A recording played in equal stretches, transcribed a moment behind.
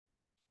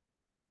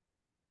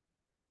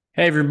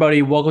Hey,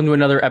 everybody. Welcome to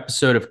another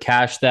episode of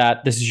Cash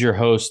That. This is your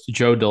host,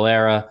 Joe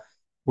Delara.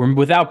 We're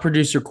without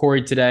producer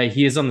Corey today.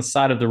 He is on the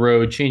side of the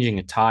road changing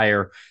a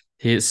tire.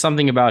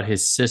 Something about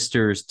his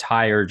sister's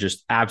tire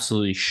just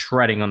absolutely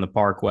shredding on the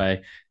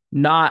parkway.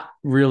 Not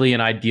really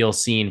an ideal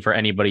scene for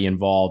anybody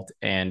involved.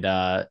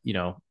 That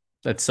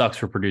sucks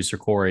for producer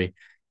Corey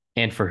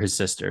and for his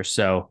sister.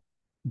 So,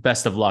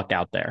 best of luck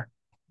out there.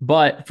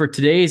 But for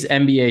today's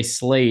NBA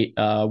slate,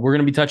 we're going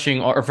to be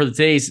touching, or for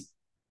today's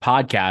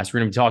podcast,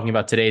 we're going to be talking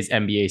about today's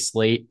NBA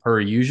slate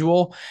per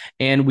usual.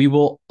 And we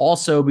will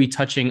also be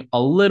touching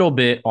a little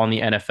bit on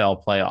the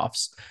NFL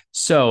playoffs.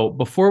 So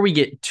before we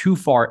get too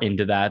far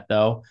into that,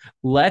 though,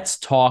 let's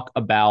talk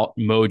about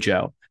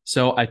Mojo.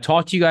 So I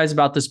talked to you guys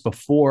about this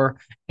before,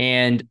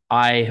 and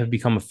I have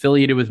become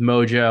affiliated with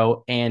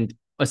Mojo. And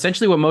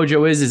essentially what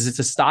Mojo is it's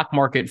a stock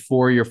market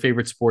for your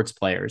favorite sports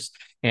players,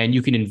 and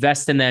you can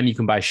invest in them, you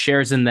can buy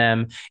shares in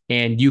them,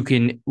 and you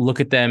can look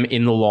at them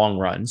in the long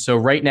run. So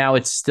right now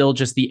it's still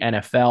just the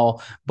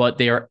NFL, but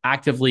they are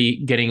actively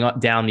getting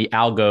down the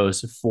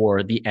algos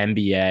for the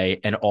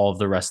NBA and all of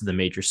the rest of the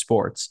major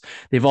sports.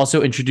 They've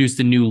also introduced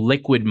a new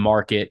liquid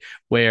market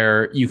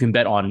where you can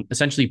bet on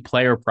essentially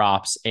player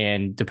props,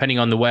 and depending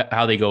on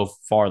how they go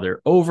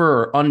farther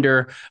over or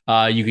under,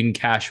 you can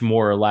cash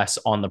more or less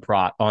on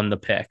the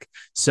pick.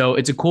 So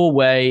it's a cool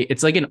way.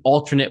 It's like an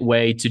alternate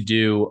way to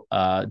do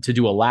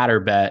a ladder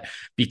bet,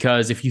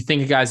 because if you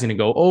think a guy's going to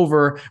go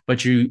over,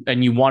 but you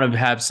want to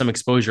have some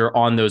exposure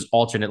on those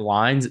alternate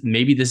lines,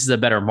 maybe this is a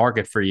better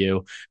market for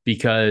you,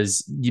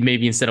 because you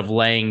maybe instead of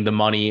laying the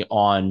money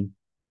on,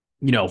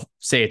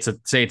 say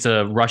it's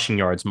a rushing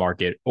yards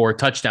market or a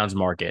touchdowns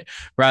market,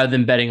 rather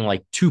than betting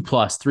like 2+,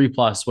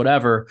 3+,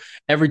 whatever,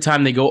 every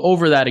time they go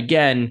over that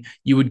again,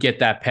 you would get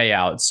that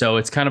payout. So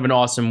it's kind of an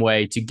awesome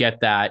way to get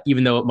that,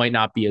 even though it might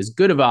not be as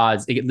good of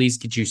odds, it at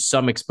least gets you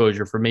some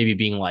exposure for maybe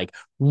being like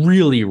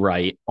really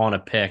right on a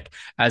pick,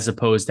 as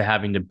opposed to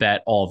having to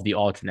bet all of the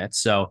alternates.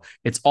 So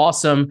it's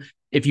awesome.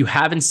 If you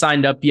haven't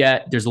signed up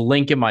yet, there's a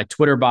link in my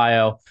Twitter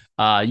bio.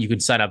 You can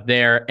sign up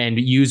there and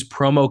use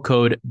promo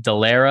code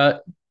Delera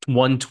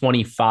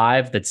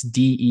 125. That's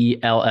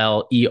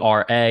DELLERA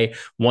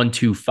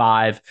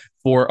 125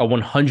 for a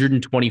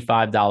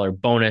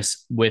 $125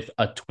 bonus with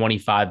a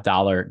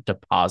 $25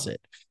 deposit.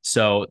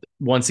 So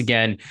once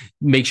again,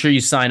 make sure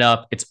you sign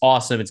up. It's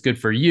awesome. It's good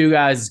for you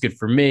guys. It's good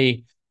for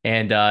me.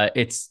 And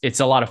it's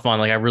a lot of fun.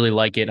 Like, I really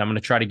like it. I'm going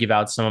to try to give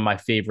out some of my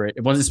favorite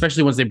ones,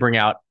 especially once they bring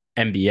out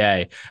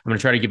NBA. I'm going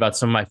to try to give out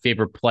some of my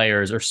favorite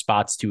players or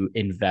spots to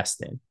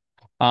invest in.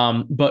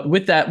 But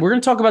with that, we're going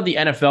to talk about the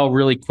NFL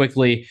really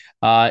quickly.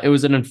 It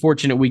was an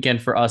unfortunate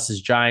weekend for us as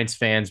Giants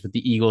fans with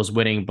the Eagles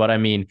winning, but I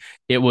mean,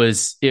 it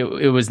was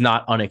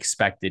not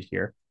unexpected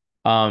here.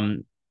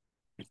 Um,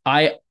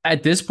 I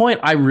At this point,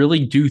 I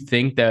really do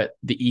think that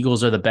the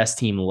Eagles are the best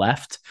team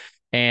left.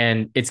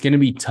 And it's going to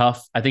be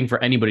tough, I think,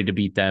 for anybody to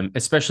beat them,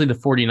 especially the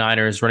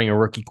 49ers running a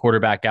rookie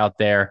quarterback out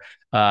there.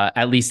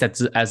 At least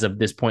that's as of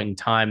this point in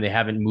time. They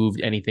haven't moved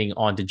anything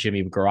onto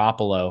Jimmy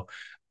Garoppolo.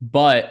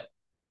 But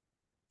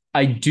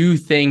I do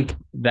think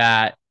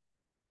that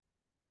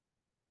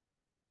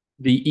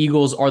the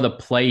Eagles are the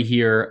play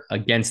here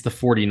against the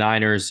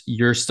 49ers.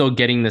 You're still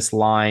getting this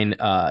line.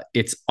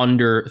 It's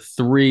under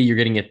 3. You're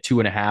getting it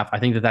 2.5. I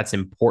think that that's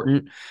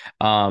important.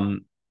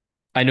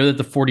 I know that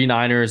the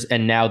 49ers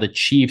and now the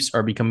Chiefs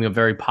are becoming a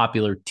very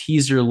popular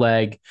teaser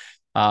leg,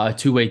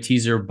 two-way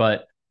teaser,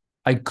 but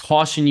I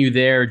caution you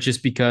there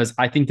just because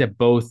I think that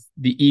both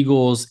the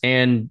Eagles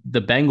and the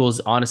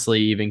Bengals,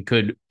 honestly, even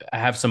could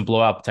have some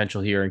blowout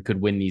potential here and could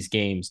win these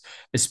games,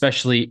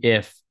 especially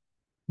if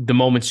the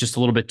moment's just a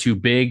little bit too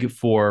big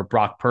for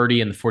Brock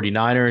Purdy and the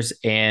 49ers,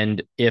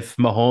 and if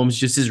Mahomes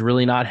just is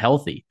really not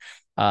healthy.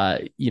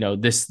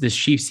 This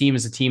Chiefs team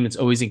is a team that's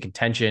always in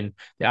contention.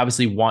 They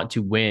obviously want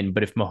to win,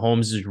 but if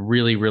Mahomes is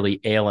really,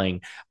 really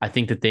ailing, I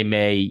think that they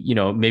may,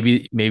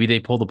 maybe they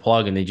pull the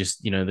plug and they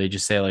just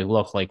say like,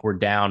 look, like, we're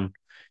down,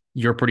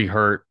 you're pretty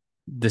hurt.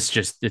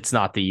 It's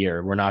not the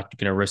year. We're not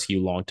going to risk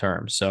you long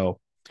term. So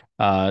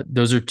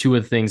those are two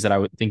of the things that I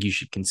would think you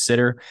should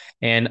consider.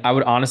 And I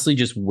would honestly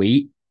just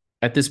wait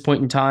at this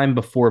point in time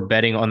before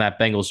betting on that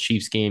Bengals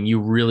Chiefs game. You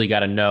really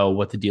got to know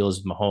what the deal is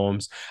with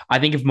Mahomes. I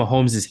think if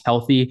Mahomes is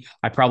healthy,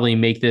 I probably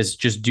make this,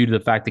 just due to the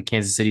fact that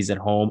Kansas City's at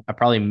home, I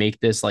probably make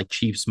this like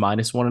Chiefs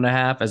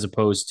 -1.5, as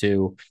opposed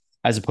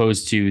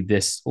to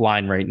this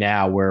line right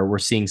now where we're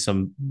seeing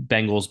some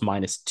Bengals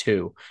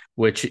 -2,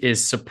 which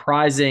is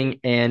surprising.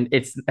 And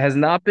it has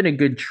not been a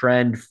good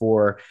trend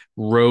for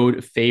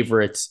road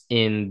favorites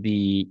in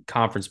the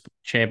conference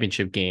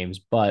championship games,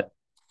 but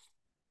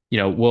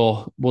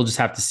we'll just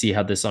have to see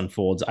how this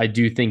unfolds. I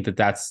do think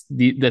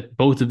that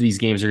both of these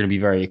games are going to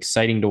be very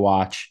exciting to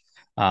watch.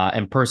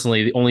 And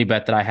personally, the only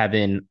bet that I have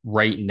in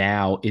right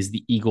now is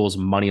the Eagles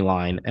money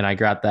line, and I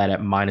got that at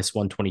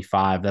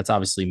 -125. That's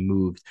obviously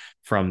moved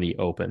from the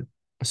open.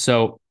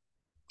 So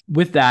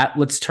with that,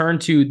 let's turn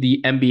to the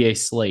NBA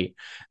slate.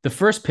 The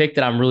first pick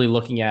that I'm really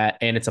looking at,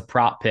 and it's a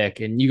prop pick,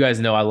 and you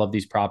guys know I love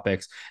these prop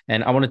picks,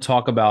 and I want to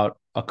talk about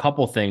a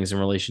couple things in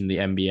relation to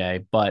the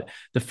NBA, but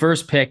the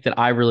first pick that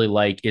I really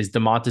like is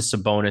Domantas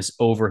Sabonis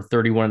over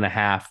 31 and a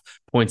half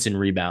points and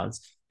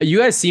rebounds. You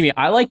guys see me.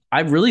 I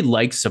really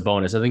like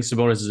Sabonis. I think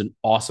Sabonis is an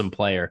awesome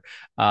player.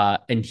 I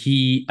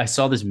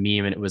saw this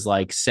meme and it was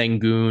like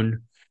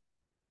Sengun,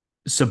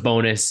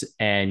 Sabonis,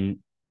 and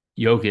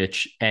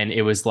Jokic, and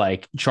it was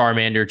like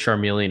Charmander,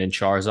 Charmeleon, and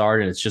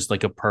Charizard, and it's just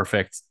like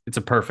it's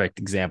a perfect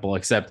example,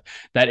 except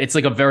that it's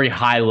like a very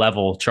high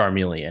level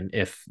Charmeleon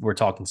if we're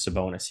talking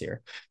Sabonis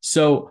here.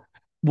 So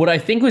what I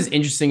think was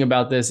interesting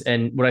about this,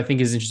 and what I think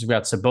is interesting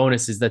about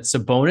Sabonis, is that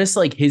Sabonis,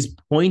 like his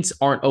points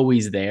aren't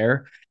always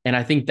there, and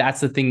I think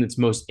that's the thing that's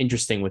most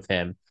interesting with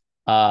him.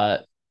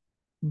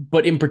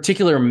 But in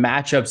particular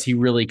matchups, he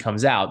really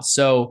comes out.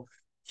 So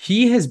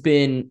he has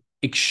been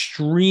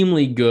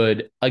extremely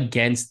good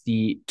against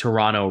the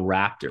Toronto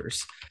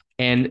Raptors.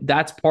 And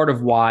that's part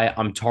of why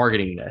I'm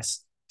targeting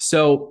this.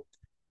 So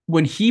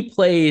when he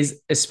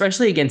plays,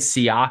 especially against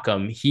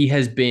Siakam, he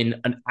has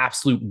been an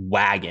absolute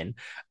wagon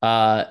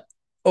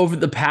over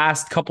the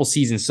past couple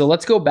seasons. So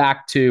let's go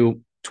back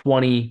to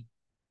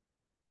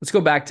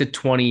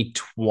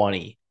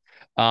 2020.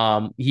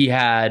 He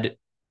had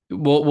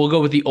we'll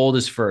go with the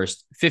oldest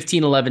first.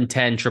 15, 11,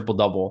 10 triple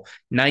double,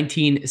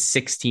 19,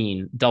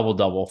 16 double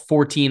double,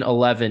 14,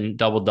 11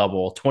 double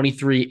double,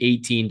 23,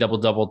 18 double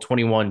double,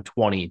 21,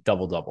 20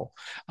 double double.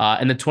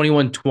 And the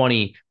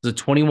 21-20 was a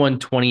 21,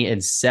 20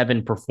 and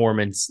 7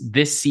 performance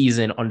this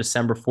season on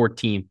December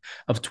 14th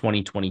of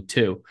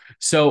 2022.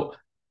 So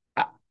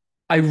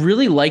I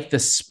really like the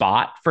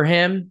spot for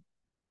him.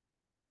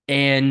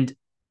 And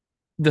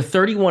the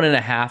 31 and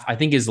a half, I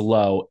think, is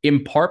low,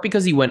 in part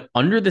because he went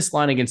under this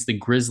line against the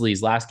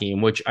Grizzlies last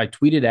game, which I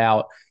tweeted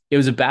out. It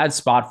was a bad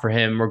spot for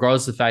him,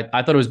 regardless of the fact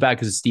I thought it was bad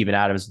because of Steven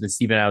Adams. Then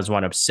Steven Adams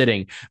wound up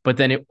sitting, but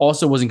then it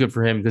also wasn't good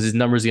for him because his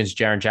numbers against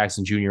Jaren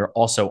Jackson Jr.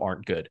 also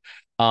aren't good.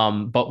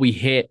 But we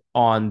hit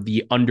on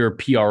the under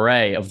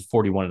PRA of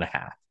 41 and a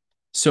half.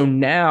 So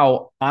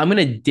now I'm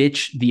going to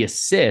ditch the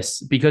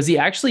assists because he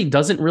actually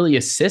doesn't really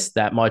assist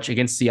that much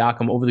against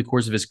Siakam over the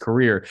course of his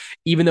career,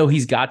 even though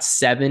he's got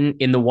 7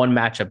 in the one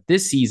matchup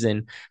this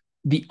season.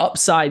 The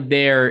upside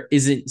there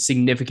isn't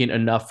significant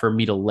enough for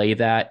me to lay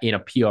that in a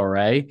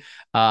PRA.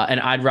 And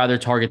I'd rather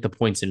target the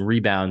points and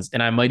rebounds.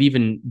 And I might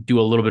even do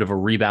a little bit of a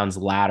rebounds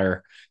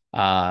ladder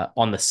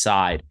on the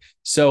side.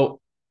 So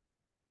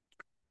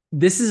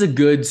this is a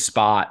good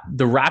spot.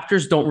 The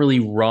Raptors don't really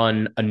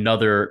run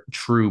another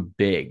true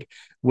big,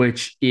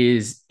 which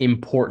is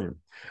important.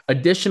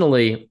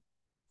 Additionally,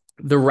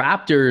 the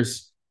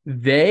Raptors,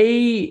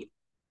 they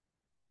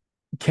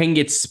can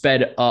get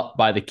sped up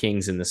by the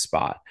Kings in this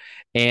spot.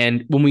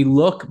 And when we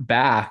look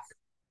back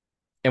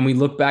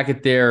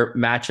at their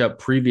matchup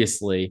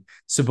previously,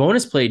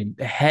 Sabonis played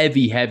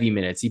heavy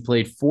minutes. He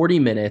played 40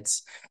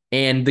 minutes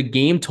and the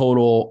game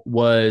total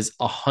was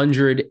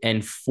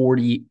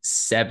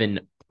 147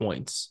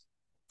 points.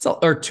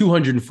 Or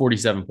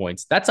 247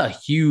 points. That's a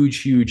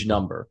huge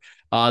number.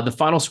 The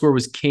final score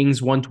was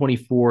Kings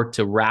 124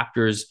 to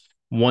Raptors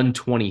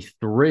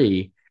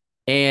 123.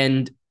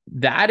 And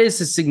that is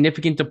a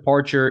significant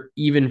departure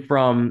even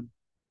from,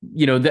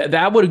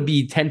 that would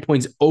be 10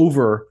 points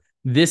over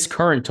this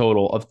current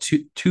total of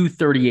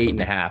 238 and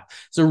a half.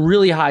 It's a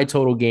really high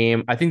total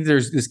game. I think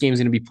this game is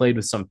going to be played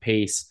with some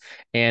pace.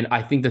 And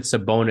I think that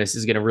Sabonis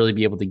is going to really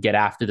be able to get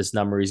after this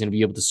number. He's going to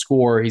be able to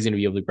score. He's going to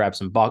be able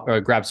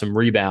to grab some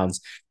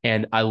rebounds.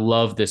 And I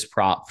love this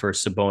prop for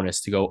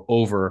Sabonis to go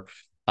over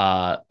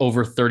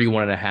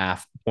 31 and a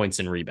half points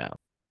and rebounds.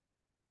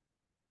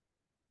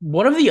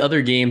 One of the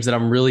other games that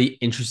I'm really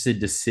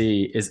interested to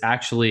see is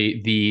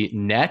actually the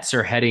Nets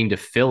are heading to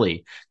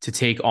Philly to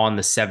take on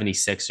the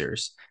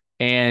 76ers.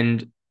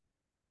 And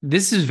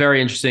this is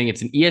very interesting.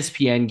 It's an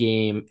ESPN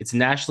game. It's a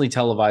nationally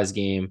televised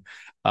game.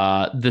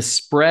 The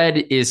spread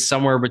is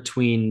somewhere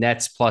between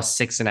Nets plus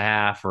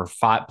 6.5 or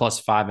 5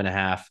 plus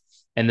 5.5.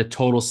 And the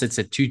total sits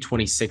at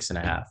 226 and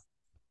a half.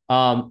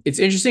 It's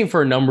interesting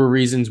for a number of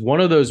reasons. One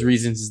of those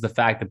reasons is the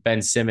fact that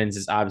Ben Simmons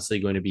is obviously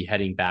going to be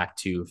heading back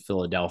to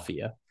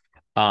Philadelphia.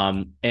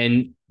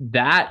 And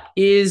that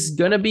is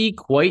going to be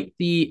quite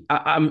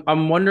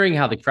I'm wondering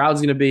how the crowd's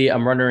going to be.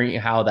 I'm wondering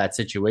how that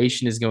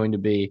situation is going to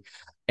be.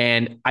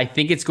 And I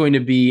think it's going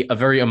to be a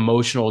very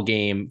emotional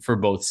game for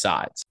both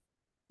sides.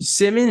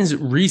 Simmons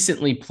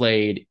recently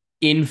played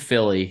in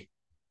Philly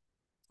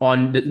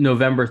on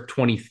November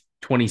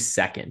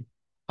 22nd.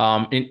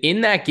 And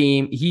in that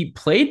game, he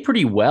played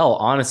pretty well,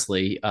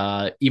 honestly.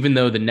 Even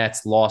though the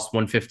Nets lost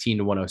 115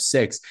 to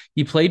 106,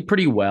 he played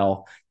pretty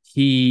well.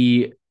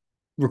 He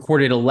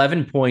recorded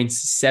 11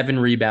 points, 7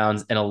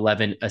 rebounds, and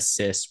 11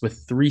 assists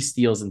with 3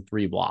 steals and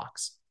 3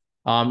 blocks.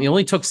 He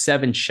only took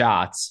 7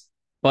 shots,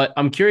 but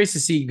I'm curious to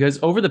see because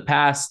over the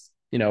past,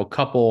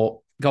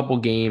 couple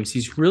games,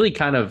 he's really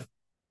kind of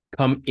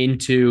come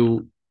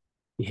into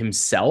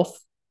himself.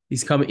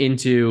 He's come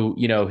into,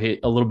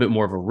 a little bit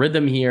more of a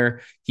rhythm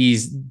here.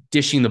 He's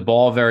dishing the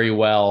ball very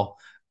well.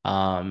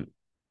 I'm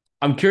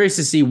curious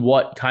to see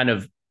what kind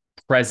of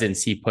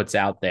presence he puts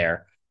out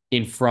there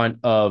in front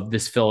of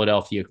this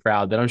Philadelphia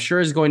crowd that I'm sure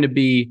is going to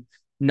be,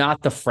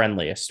 not the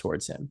friendliest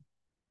towards him.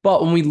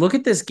 But when we look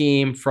at this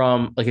game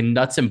from like a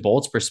nuts and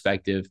bolts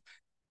perspective,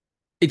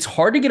 it's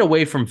hard to get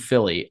away from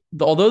Philly.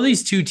 Although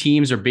these two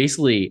teams are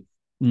basically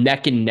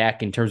neck and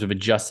neck in terms of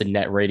adjusted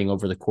net rating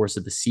over the course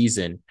of the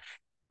season,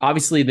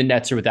 obviously the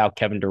Nets are without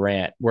Kevin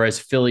Durant, whereas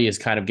Philly is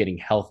kind of getting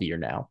healthier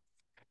now.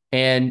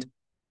 And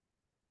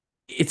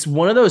it's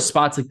one of those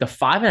spots like the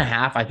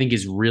 5.5, I think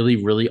is really,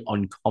 really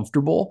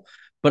uncomfortable.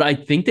 But I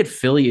think that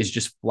Philly is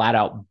just flat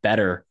out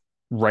better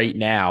right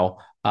now.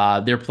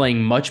 They're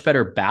playing much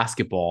better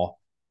basketball.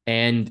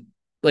 And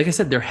like I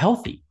said, they're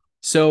healthy.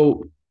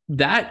 So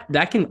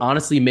that can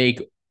honestly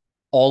make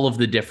all of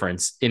the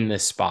difference in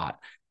this spot.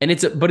 And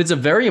it's a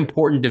very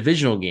important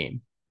divisional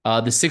game.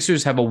 The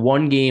Sixers have a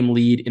 1 game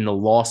lead in the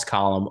loss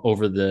column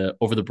over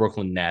the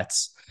Brooklyn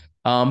Nets.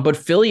 But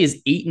Philly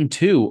is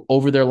 8-2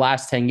 over their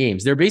last 10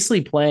 games. They're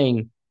basically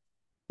playing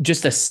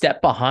just a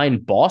step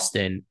behind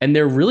Boston, and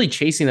they're really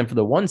chasing them for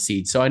the 1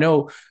 seed. So I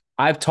know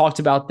I've talked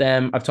about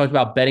them. I've talked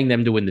about betting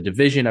them to win the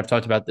division. I've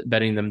talked about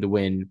betting them to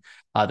win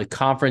the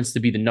conference to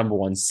be the number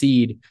 1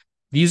 seed.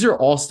 These are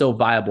all still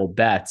viable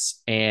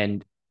bets.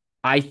 And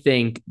I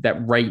think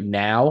that right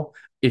now,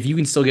 if you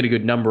can still get a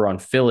good number on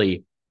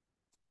Philly,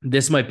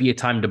 this might be a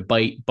time to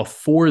bite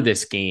before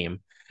this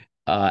game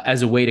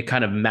as a way to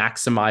kind of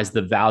maximize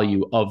the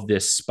value of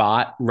this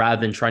spot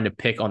rather than trying to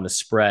pick on the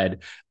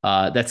spread.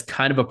 That's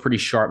kind of a pretty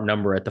sharp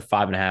number at the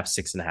 5.5,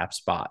 6.5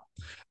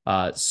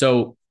 spot.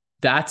 So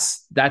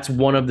that's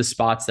one of the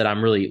spots that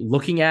I'm really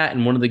looking at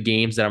and one of the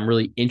games that I'm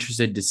really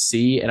interested to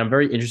see and I'm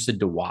very interested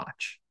to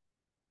watch.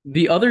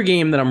 The other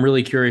game that I'm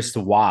really curious to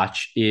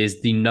watch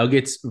is the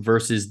Nuggets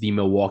versus the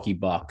Milwaukee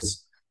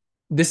Bucks.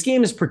 This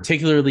game is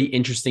particularly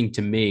interesting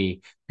to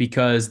me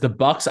because the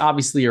Bucks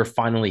obviously are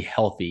finally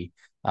healthy.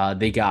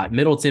 They got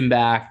Middleton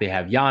back, they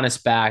have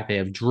Giannis back, they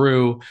have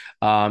Drew,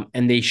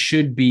 and they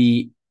should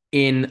be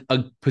in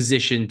a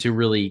position to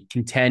really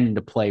contend and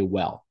to play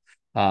well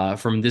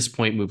from this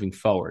point moving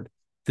forward.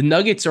 The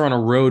Nuggets are on a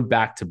road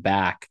back to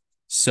back,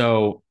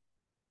 so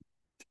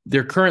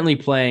they're currently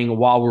playing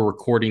while we're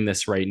recording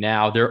this right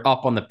now. They're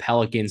up on the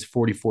Pelicans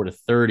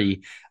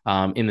 44-30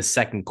 in the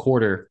second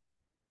quarter.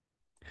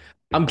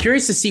 I'm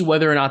curious to see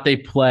whether or not they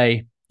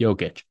play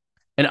Jokic.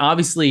 And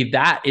obviously,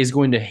 that is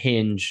going to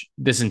hinge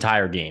this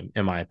entire game,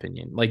 in my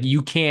opinion. Like,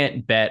 you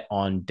can't bet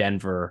on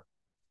Denver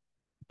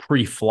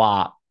pre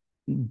flop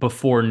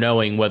before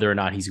knowing whether or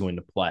not he's going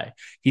to play.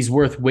 He's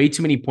worth way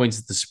too many points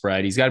at the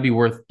spread. He's got to be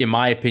worth, in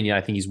my opinion,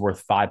 I think he's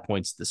worth 5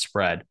 points at the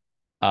spread.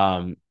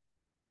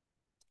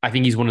 I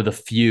think he's one of the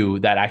few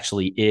that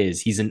actually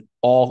is. He's an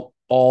all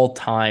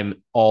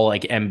time, all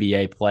like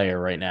NBA player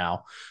right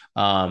now.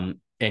 And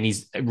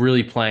he's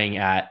really playing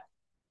at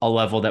a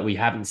level that we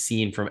haven't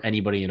seen from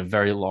anybody in a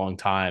very long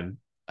time.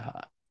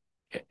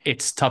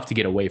 It's tough to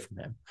get away from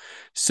him.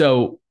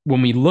 So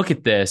when we look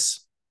at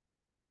this,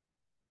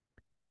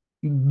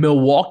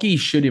 Milwaukee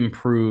should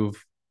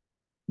improve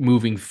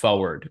moving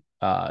forward.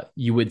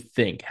 You would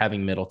think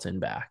having Middleton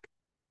back.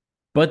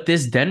 But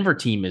this Denver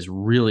team is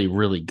really,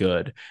 really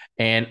good.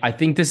 And I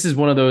think this is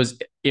one of those,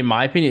 in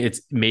my opinion,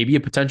 it's maybe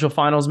a potential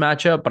finals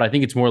matchup, but I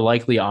think it's more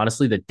likely,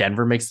 honestly, that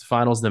Denver makes the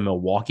finals than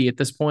Milwaukee at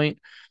this point.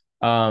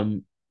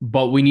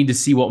 But we need to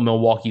see what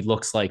Milwaukee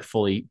looks like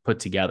fully put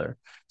together.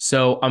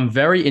 So I'm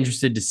very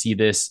interested to see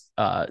this.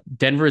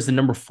 Denver is the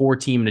number 4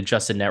 team in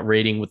adjusted net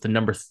rating with the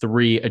number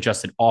 3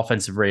 adjusted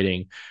offensive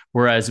rating,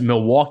 whereas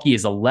Milwaukee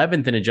is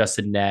 11th in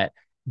adjusted net,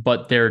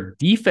 but their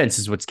defense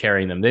is what's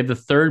carrying them. They have the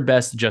 3rd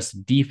best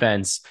adjusted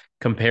defense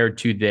compared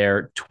to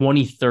their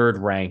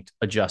 23rd ranked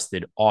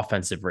adjusted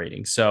offensive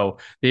rating. So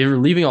they're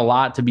leaving a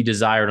lot to be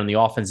desired on the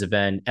offensive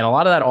end. And a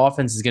lot of that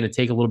offense is going to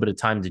take a little bit of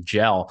time to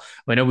gel.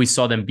 I know we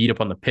saw them beat up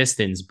on the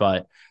Pistons,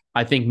 but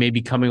I think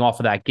maybe coming off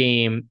of that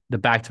game, the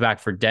back-to-back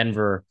for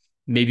Denver,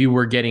 maybe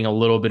we're getting a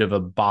little bit of a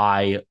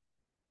buy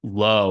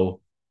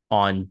low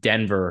on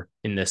Denver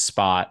in this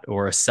spot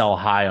or a sell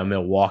high on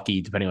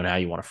Milwaukee, depending on how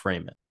you want to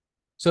frame it.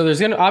 So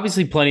there's going to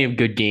obviously plenty of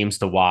good games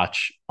to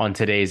watch on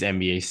today's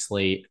NBA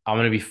slate. I'm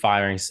going to be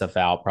firing stuff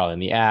out probably in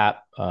the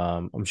app.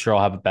 I'm sure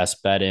I'll have a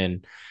best bet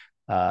in,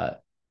 and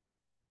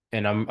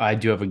I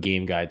do have a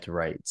game guide to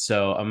write.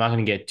 So I'm not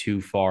going to get too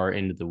far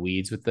into the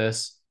weeds with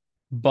this.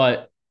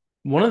 But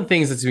one of the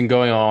things that's been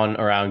going on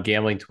around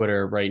gambling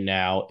Twitter right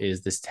now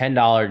is this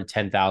 $10 to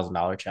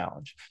 $10,000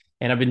 challenge.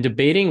 And I've been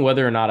debating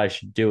whether or not I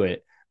should do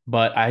it,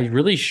 but I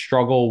really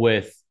struggle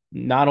with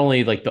not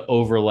only like the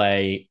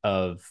overlay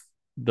of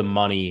the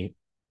money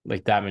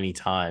like that many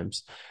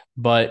times,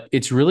 but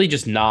it's really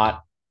just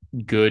not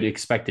good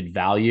expected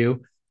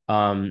value.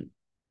 When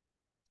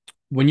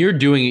you're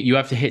doing it, you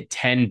have to hit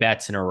 10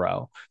 bets in a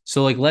row.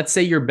 So like, let's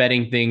say you're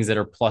betting things that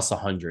are plus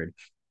 100.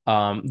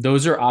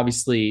 Those are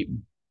obviously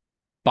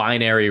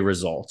binary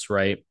results,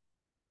 right?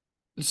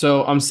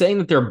 So I'm saying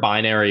that they're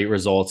binary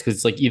results because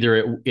it's like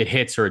either it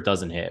hits or it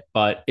doesn't hit,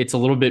 but it's a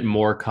little bit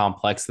more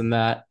complex than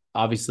that,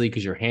 obviously,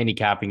 because you're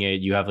handicapping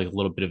it. You have like a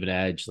little bit of an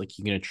edge. Like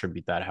you can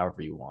attribute that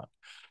however you want.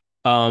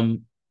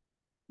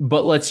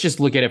 But let's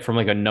just look at it from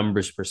like a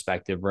numbers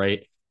perspective,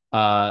 right?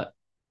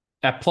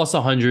 At plus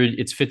 100,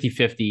 it's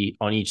 50-50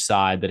 on each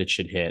side that it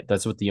should hit.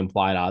 That's what the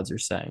implied odds are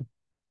saying.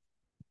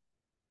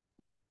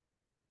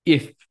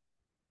 If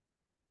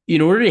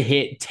in order to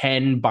hit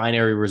 10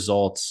 binary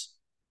results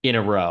in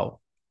a row,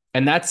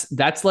 and that's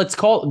let's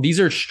call these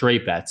are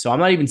straight bets. So I'm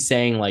not even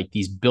saying like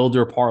these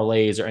builder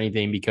parlays or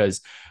anything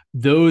because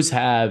those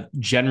have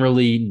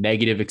generally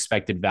negative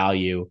expected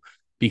value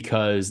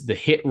because the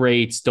hit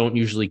rates don't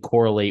usually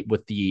correlate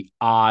with the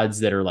odds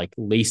that are like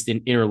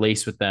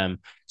interlaced with them.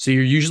 So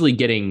you're usually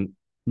getting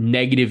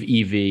negative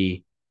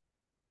EV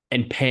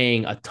and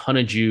paying a ton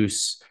of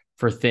juice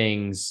for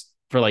things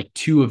for like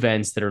two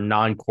events that are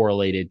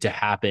non-correlated to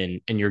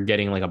happen and you're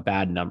getting like a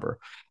bad number.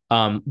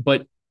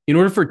 But in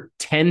order for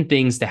 10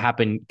 things to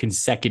happen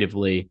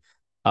consecutively,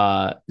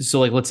 so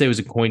like let's say it was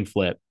a coin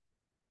flip,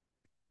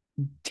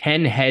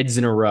 10 heads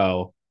in a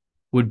row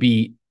would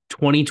be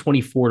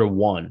 2024 to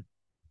 1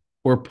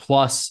 or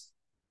plus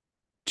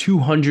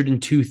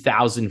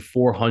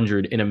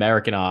 202,400 in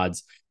American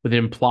odds with an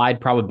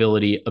implied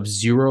probability of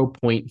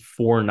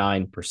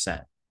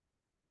 0.49%.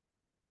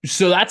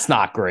 So that's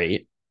not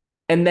great.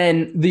 And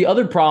then the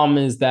other problem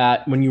is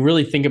that when you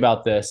really think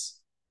about this,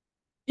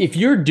 if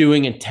you're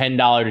doing a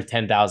 $10 to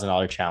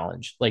 $10,000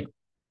 challenge, like,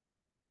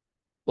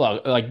 well,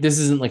 like this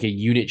isn't like a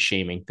unit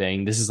shaming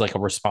thing. This is like a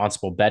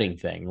responsible betting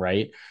thing,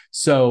 right?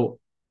 So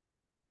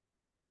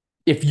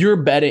if you're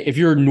betting, if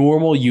your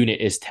normal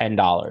unit is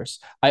 $10,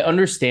 I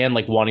understand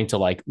like wanting to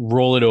like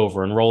roll it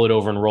over and roll it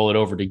over and roll it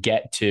over to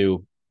get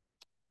to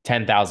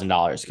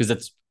 $10,000 because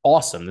that's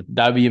awesome.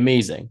 That would be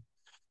amazing.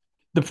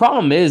 The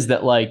problem is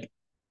that like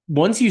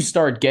once you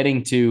start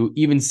getting to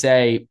even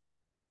say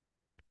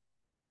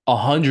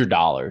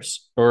 $100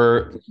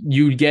 or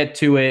you get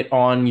to it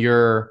on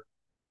your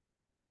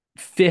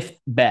fifth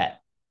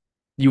bet,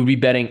 you would be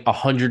betting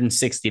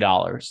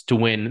 $160 to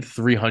win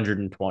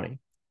 320.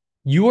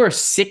 You're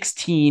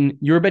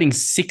betting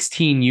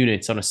 16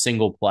 units on a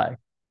single play.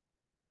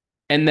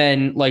 And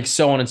then like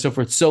so on and so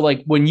forth. So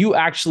like when you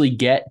actually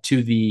get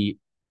to the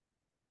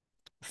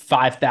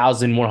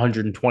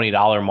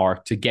 $5,120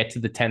 mark to get to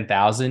the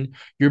 10,000,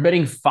 you're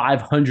betting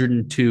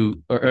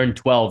 502 or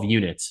 12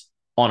 units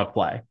on a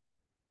play.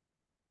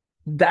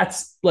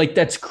 That's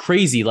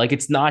crazy. Like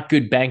it's not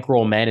good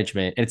bankroll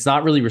management and it's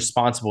not really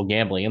responsible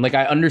gambling. And like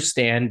I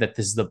understand that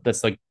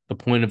that's like the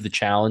point of the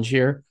challenge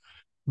here,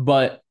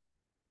 but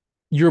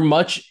you're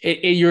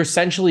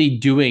essentially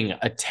doing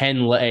a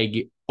 10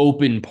 leg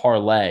open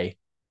parlay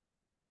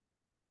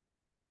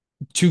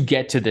to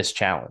get to this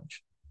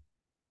challenge.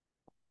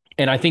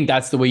 And I think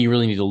that's the way you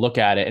really need to look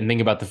at it and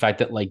think about the fact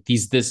that like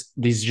these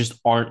just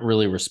aren't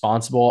really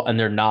responsible and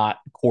they're not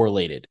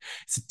correlated.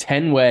 It's a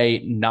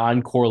 10-way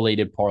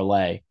non-correlated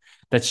parlay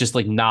that's just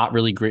like not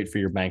really great for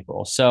your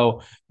bankroll.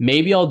 So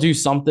maybe I'll do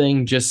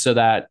something just so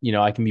that,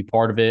 I can be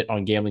part of it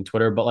on gambling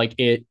Twitter, but like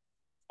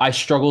I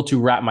struggle to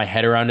wrap my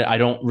head around it. I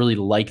don't really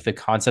like the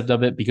concept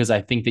of it because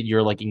I think that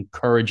you're like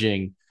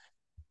encouraging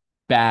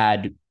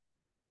bad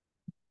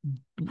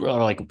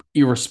or like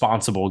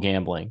irresponsible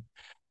gambling.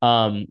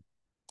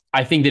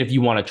 I think that if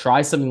you want to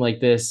try something like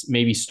this,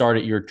 maybe start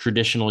at your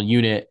traditional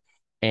unit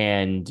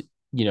and,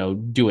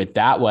 do it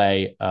that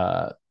way.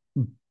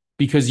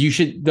 Because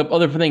the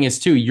other thing is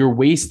too, you're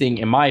wasting,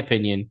 in my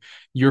opinion,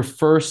 your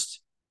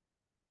first,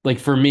 like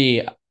for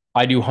me,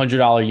 I do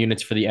 $100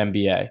 units for the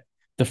NBA.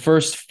 The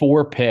first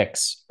four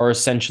picks are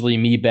essentially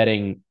me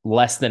betting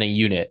less than a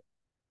unit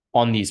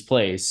on these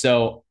plays.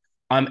 So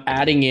I'm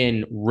adding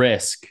in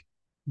risk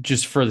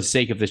just for the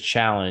sake of this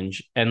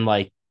challenge and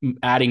like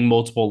adding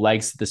multiple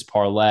legs to this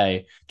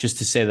parlay just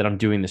to say that I'm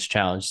doing this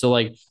challenge. So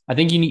like I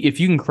think if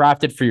you can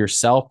craft it for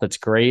yourself, that's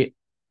great.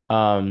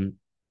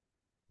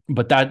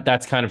 But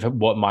that's kind of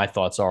what my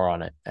thoughts are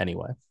on it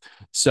anyway.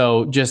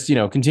 So just,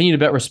 continue to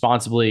bet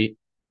responsibly,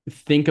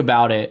 think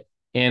about it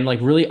and like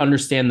really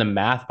understand the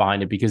math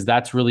behind it because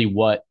that's really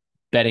what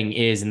betting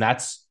is. And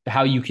that's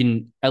how you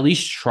can at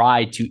least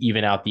try to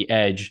even out the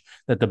edge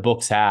that the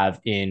books have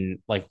in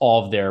like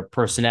all of their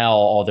personnel,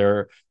 all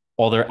their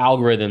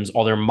algorithms,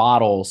 all their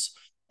models.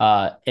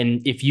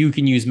 And if you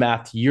can use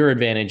math to your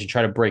advantage and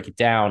try to break it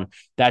down,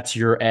 that's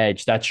your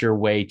edge. That's your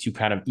way to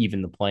kind of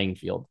even the playing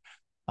field.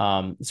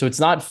 So it's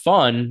not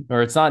fun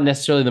or it's not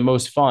necessarily the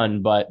most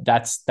fun, but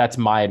that's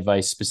my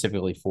advice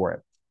specifically for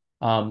it.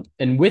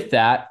 And with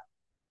that,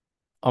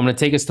 I'm going to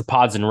take us to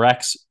pods and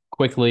recs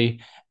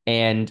quickly.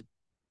 And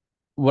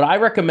what I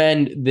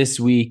recommend this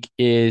week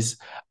is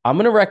I'm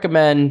going to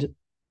recommend,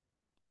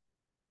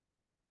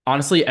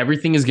 honestly,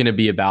 everything is going to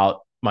be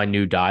about my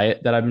new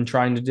diet that I've been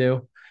trying to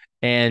do.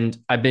 And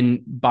I've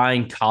been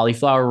buying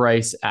cauliflower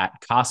rice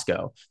at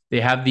Costco.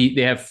 They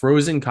have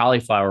frozen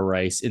cauliflower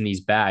rice in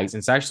these bags.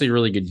 And it's actually a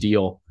really good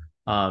deal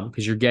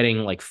because you're getting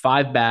like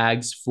 5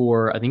 bags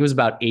for, I think it was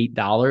about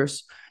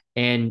 $8.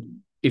 And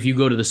if you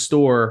go to the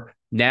store,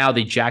 now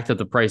they jacked up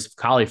the price of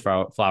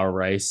cauliflower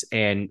rice.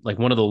 And like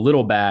one of the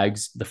little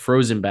bags, the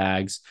frozen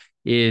bags,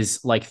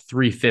 is like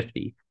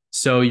 $3.50.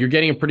 So you're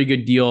getting a pretty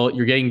good deal.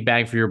 You're getting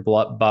bang for your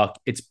buck.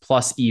 It's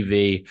plus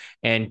EV.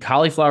 And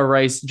cauliflower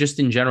rice, just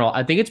in general,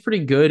 I think it's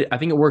pretty good. I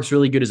think it works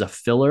really good as a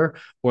filler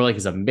or like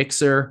as a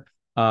mixer.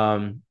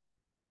 And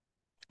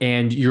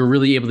you're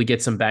really able to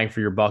get some bang for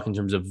your buck in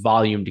terms of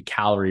volume to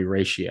calorie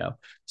ratio.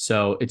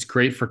 So it's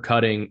great for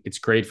cutting, it's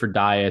great for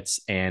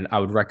diets, and I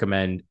would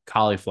recommend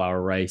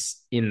cauliflower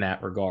rice in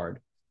that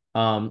regard.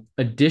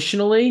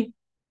 Additionally,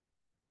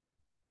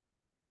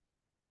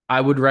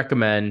 I would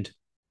recommend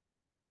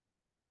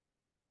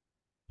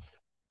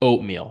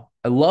oatmeal.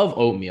 I love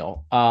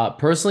oatmeal.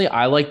 Personally,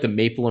 I like the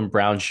maple and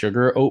brown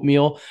sugar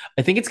oatmeal.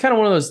 I think it's kind of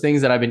one of those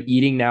things that I've been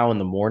eating now in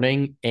the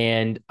morning,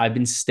 and I've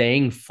been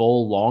staying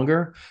full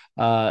longer.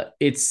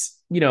 It's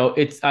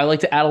I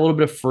like to add a little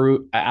bit of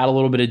fruit. I add a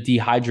little bit of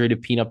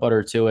dehydrated peanut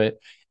butter to it,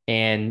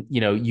 and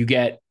you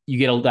get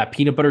that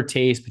peanut butter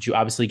taste, but you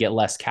obviously get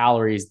less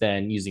calories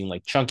than using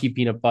like chunky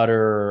peanut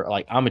butter.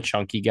 Like I'm a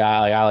chunky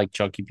guy. Like I like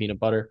chunky peanut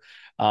butter.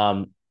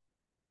 Um,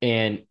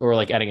 and or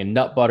like adding a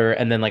nut butter,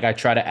 and then like I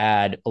try to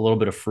add a little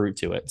bit of fruit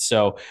to it.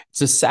 So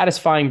it's a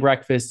satisfying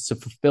breakfast, it's a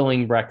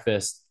fulfilling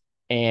breakfast,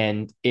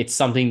 and it's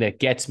something that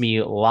gets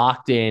me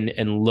locked in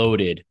and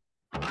loaded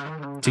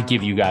to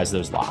give you guys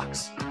those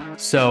locks.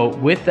 So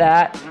with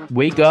that,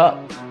 wake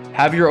up,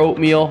 have your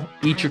oatmeal,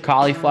 eat your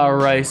cauliflower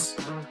rice,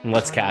 and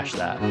let's cash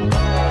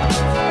that.